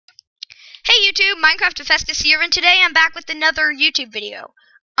Hey YouTube, Minecraft Festus here, and today I'm back with another YouTube video.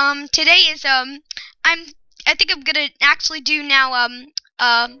 Today is I think I'm gonna actually do now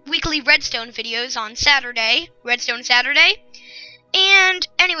weekly redstone videos on Saturday, Redstone Saturday. And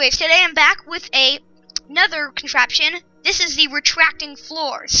anyways, today I'm back with another contraption. This is the retracting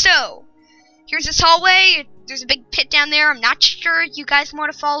floor. So here's this hallway. There's a big pit down there. I'm not sure you guys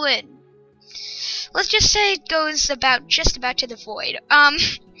want to fall in. Let's just say it goes just about to the void.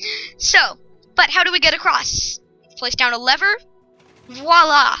 But how do we get across? Place down a lever.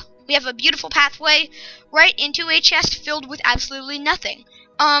 Voila! We have a beautiful pathway right into a chest filled with absolutely nothing.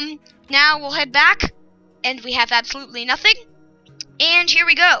 Now we'll head back, and we have absolutely nothing. And here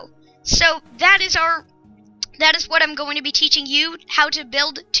we go. So that is what I'm going to be teaching you how to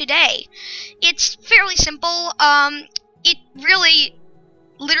build today. It's fairly simple. It really,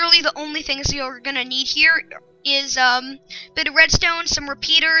 literally the only things you're gonna need here is a bit of redstone, some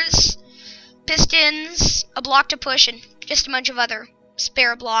repeaters, pistons, a block to push, and just a bunch of other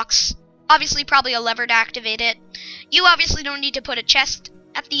spare blocks. Obviously, probably a lever to activate it. You obviously don't need to put a chest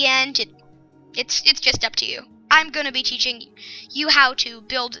at the end. It's just up to you. I'm gonna be teaching you how to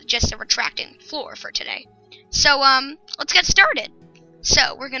build just a retracting floor for today. So let's get started.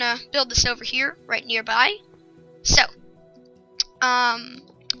 So we're gonna build this over here, right nearby. So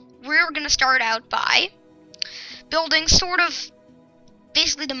we're gonna start out by building sort of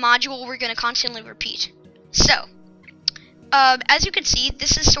basically the module we're going to constantly repeat. So, as you can see,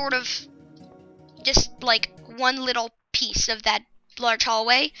 this is sort of just like one little piece of that large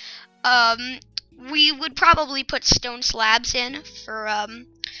hallway. We would probably put stone slabs in for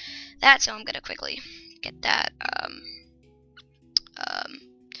that, so I'm going to quickly get that.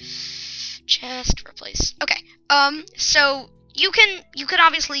 Chest, replace. Okay. So you can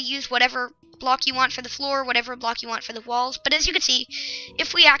obviously use whatever block you want for the floor, whatever block you want for the walls, but as you can see,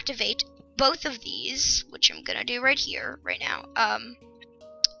 if we activate both of these, which I'm gonna do right here, right now,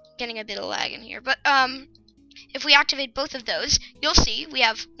 getting a bit of lag in here, but if we activate both of those, you'll see we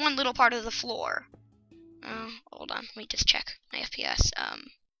have one little part of the floor. Hold on, let me just check my FPS.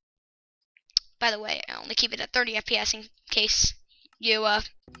 By the way, I only keep it at 30 FPS in case you're one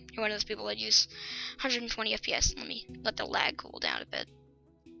of those people that use 120 FPS. Let the lag cool down a bit.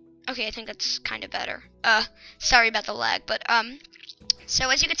 Okay, I think that's kind of better. Sorry about the lag, but, so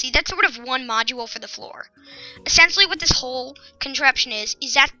as you can see, that's sort of one module for the floor. Essentially what this whole contraption is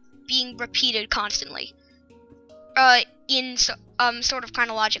that being repeated constantly. Sort of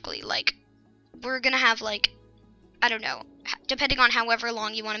chronologically, like, we're gonna have, like, I don't know, depending on however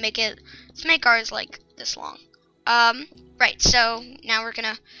long you want to make it, let's make ours, like, this long. Right, so now we're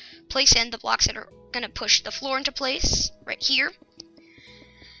gonna place in the blocks that are gonna push the floor into place, right here.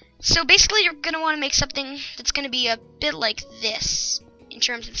 So basically, you're going to want to make something that's going to be a bit like this in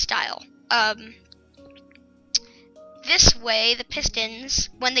terms of style. This way, the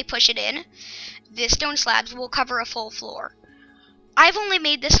pistons, when they push it in, the stone slabs will cover a full floor. I've only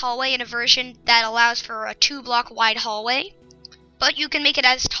made this hallway in a version that allows for a 2-block wide hallway, but you can make it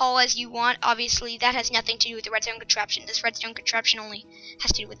as tall as you want. Obviously, that has nothing to do with the redstone contraption. This redstone contraption only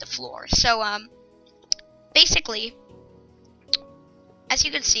has to do with the floor. So, basically, as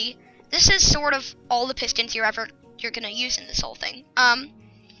you can see, this is sort of all the pistons you're gonna use in this whole thing. And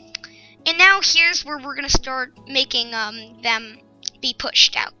now here's where we're gonna start making them be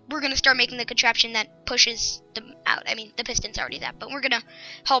pushed out. We're gonna start making the contraption that pushes them out. I mean, the piston's already that, but we're gonna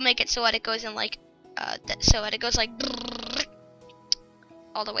help make it so that it goes in like so that it goes like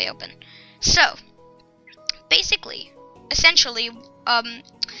all the way open. So basically, essentially,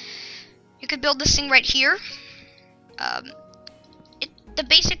 you could build this thing right here. The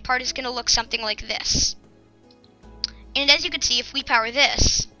basic part is going to look something like this. And as you can see, if we power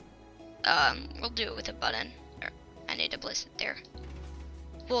this, we'll do it with a button. I need to place it there.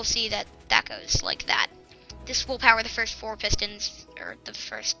 We'll see that goes like that. This will power the first 4 pistons, or the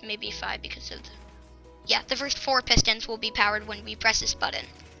first maybe 5 because of the first 4 pistons will be powered when we press this button.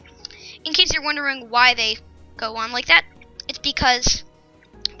 In case you're wondering why they go on like that, it's because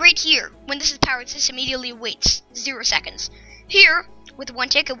right here, when this is powered, this immediately waits 0 seconds. Here, with 1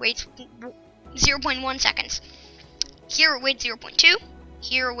 tick, it waits 0.1 seconds. Here it waits 0.2.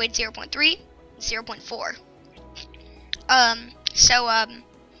 Here it waits 0.3, 0.4.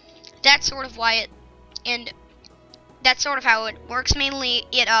 That's sort of why that's sort of how it works. Mainly,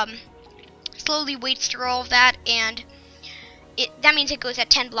 it slowly waits through all of that, and that means it goes at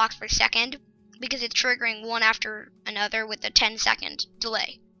 10 blocks per second because it's triggering one after another with a 10-second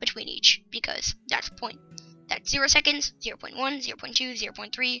delay between each, because that's the point. That's 0 seconds, 0.1, 0.2,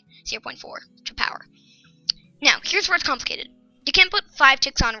 0.3, 0.4 to power. Now, here's where it's complicated. You can't put 5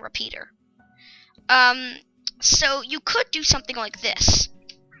 ticks on a repeater. So you could do something like this,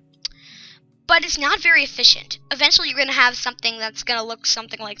 but it's not very efficient. Eventually you're gonna have something that's gonna look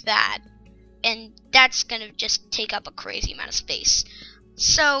something like that, and that's gonna just take up a crazy amount of space.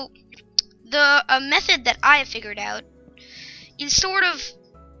 So the method that I have figured out is sort of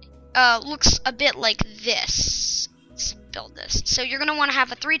looks a bit like this. Let's build this. So you're gonna want to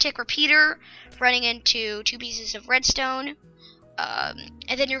have a 3-tick repeater running into 2 pieces of redstone, and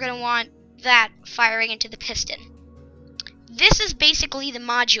then you're gonna want that firing into the piston. This is basically the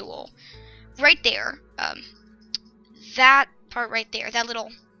module right there. That part right there, that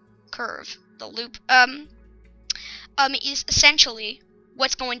little curve, the loop, is essentially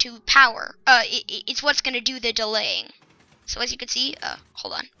what's going to power. It's what's going to do the delaying. So as you can see,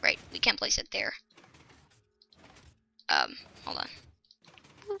 hold on, right, we can't place it there. Hold on.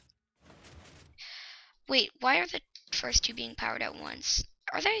 Wait, why are the first 2 being powered at once?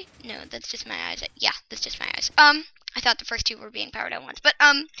 Are they? No, that's just my eyes. Yeah, that's just my eyes. I thought the first 2 were being powered at once, but,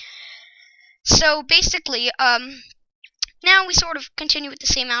 so basically, now we sort of continue with the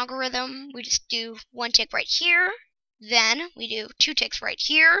same algorithm. We just do 1 tick right here, then we do 2 ticks right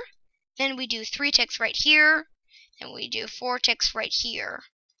here, then we do 3 ticks right here, and we do 4 ticks right here.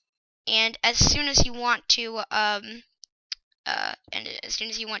 And as soon as you want to,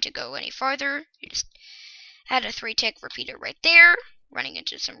 go any farther, you just add a 3-tick repeater right there, running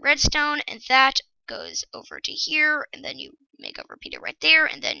into some redstone, and that goes over to here, and then you make a repeater right there,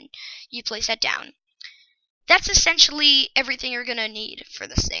 and then you place that down. That's essentially everything you're gonna need for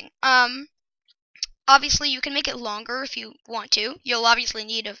this thing. Obviously you can make it longer if you want to. You'll obviously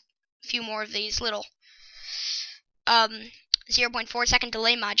need a few more of these little 0.4 second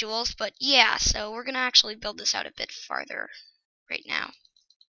delay modules, but yeah, so we're gonna actually build this out a bit farther right now.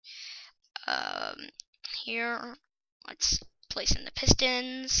 Here, let's place in the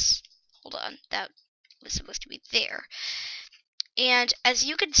pistons. Hold on, that was supposed to be there. And as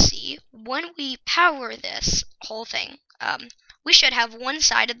you can see, when we power this whole thing, we should have one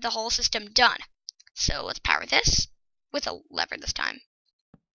side of the whole system done. So let's power this with a lever this time.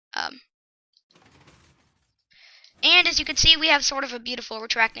 And as you can see, we have sort of a beautiful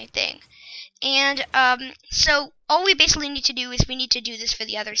retracting thing. And so all we basically need to do is we need to do this for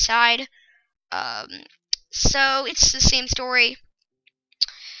the other side. So it's the same story.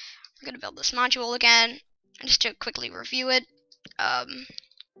 We're going to build this module again, and just to quickly review it.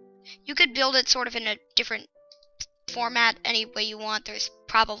 You could build it sort of in a different format any way you want. There's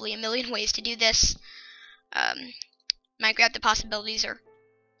probably a million ways to do this. Minecraft, the possibilities are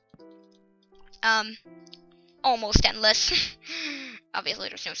almost endless. Obviously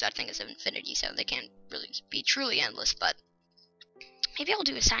there's no such thing as infinity, so they can't really be truly endless, but maybe I'll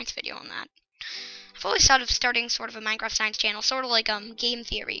do a science video on that. I've always thought of starting sort of a Minecraft science channel, sort of like Game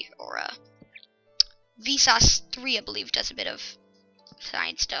Theory, or Vsauce 3, I believe, does a bit of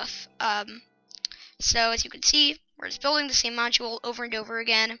science stuff. So as you can see, we're just building the same module over and over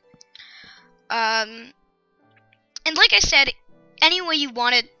again. And like I said, any way you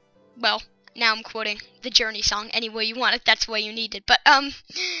want it, well, now I'm quoting the Journey song, any way you want it, that's the way you need it. But,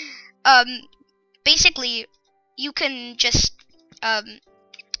 basically, you can just,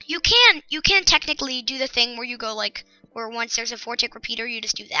 you can technically do the thing where you go, like, where once there's a 4-tick repeater, you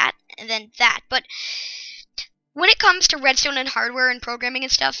just do that, and then that. But when it comes to redstone and hardware and programming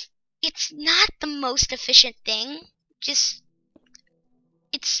and stuff, it's not the most efficient thing. Just,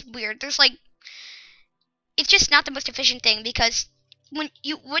 it's weird. There's, like, it's just not the most efficient thing, because what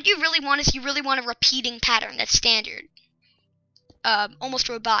you really want is you really want a repeating pattern that's standard, almost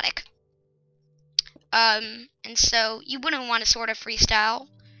robotic. And so you wouldn't want to sort of freestyle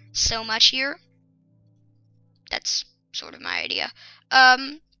so much here. That's sort of my idea.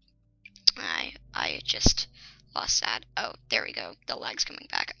 I just lost that. Oh, there we go. The lag's coming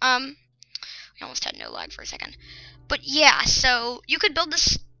back. We almost had no lag for a second. But yeah, so you could build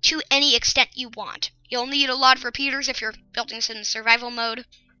this to any extent you want. You'll need a lot of repeaters if you're building this in survival mode.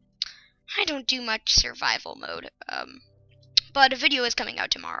 I don't do much survival mode, but a video is coming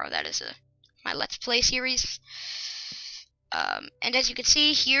out tomorrow. That is my Let's Play series. And as you can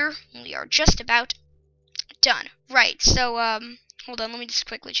see here, we are just about done. Right, so, hold on, let me just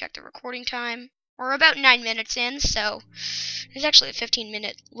quickly check the recording time. We're about 9 minutes in, so there's actually a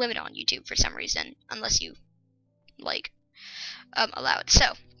 15-minute limit on YouTube for some reason, unless you, like, allow it.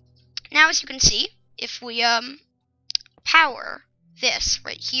 So, now as you can see, if we, power this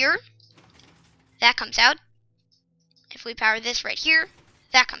right here, that comes out. If we power this right here,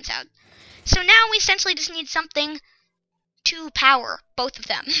 that comes out. So now we essentially just need something to power both of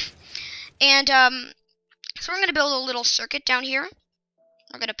them. And, so we're going to build a little circuit down here.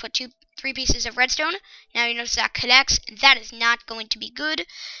 We're going to put 3 pieces of redstone. Now you notice that connects. That is not going to be good.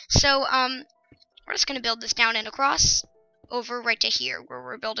 So we're just going to build this down and across over right to here where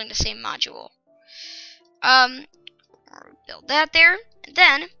we're building the same module. Build that there. And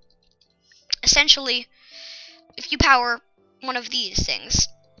then, essentially, if you power one of these things,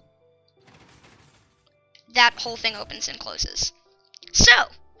 that whole thing opens and closes. So,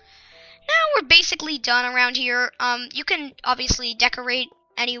 now we're basically done around here. You can obviously decorate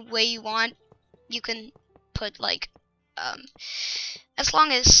any way you want. You can put like, as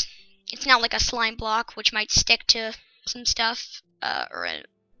long as it's not like a slime block, which might stick to some stuff,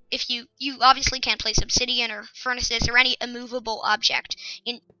 if you obviously can't place obsidian or furnaces or any immovable object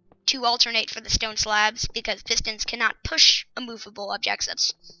in to alternate for the stone slabs, because pistons cannot push immovable objects.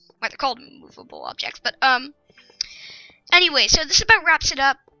 That's why they're called immovable objects. But anyway, so this about wraps it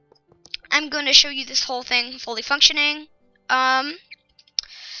up. I'm going to show you this whole thing fully functioning.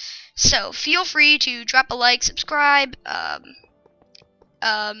 So feel free to drop a like, subscribe,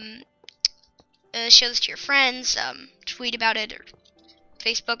 show this to your friends, tweet about it, or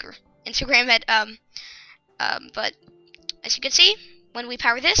Facebook or Instagram it. But as you can see, when we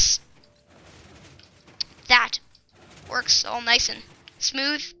power this, that works all nice and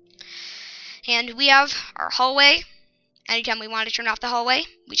smooth. And we have our hallway. Anytime we want to turn off the hallway,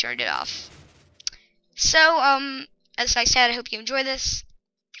 we turned it off. So, as I said, I hope you enjoy this,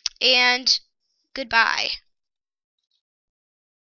 and goodbye.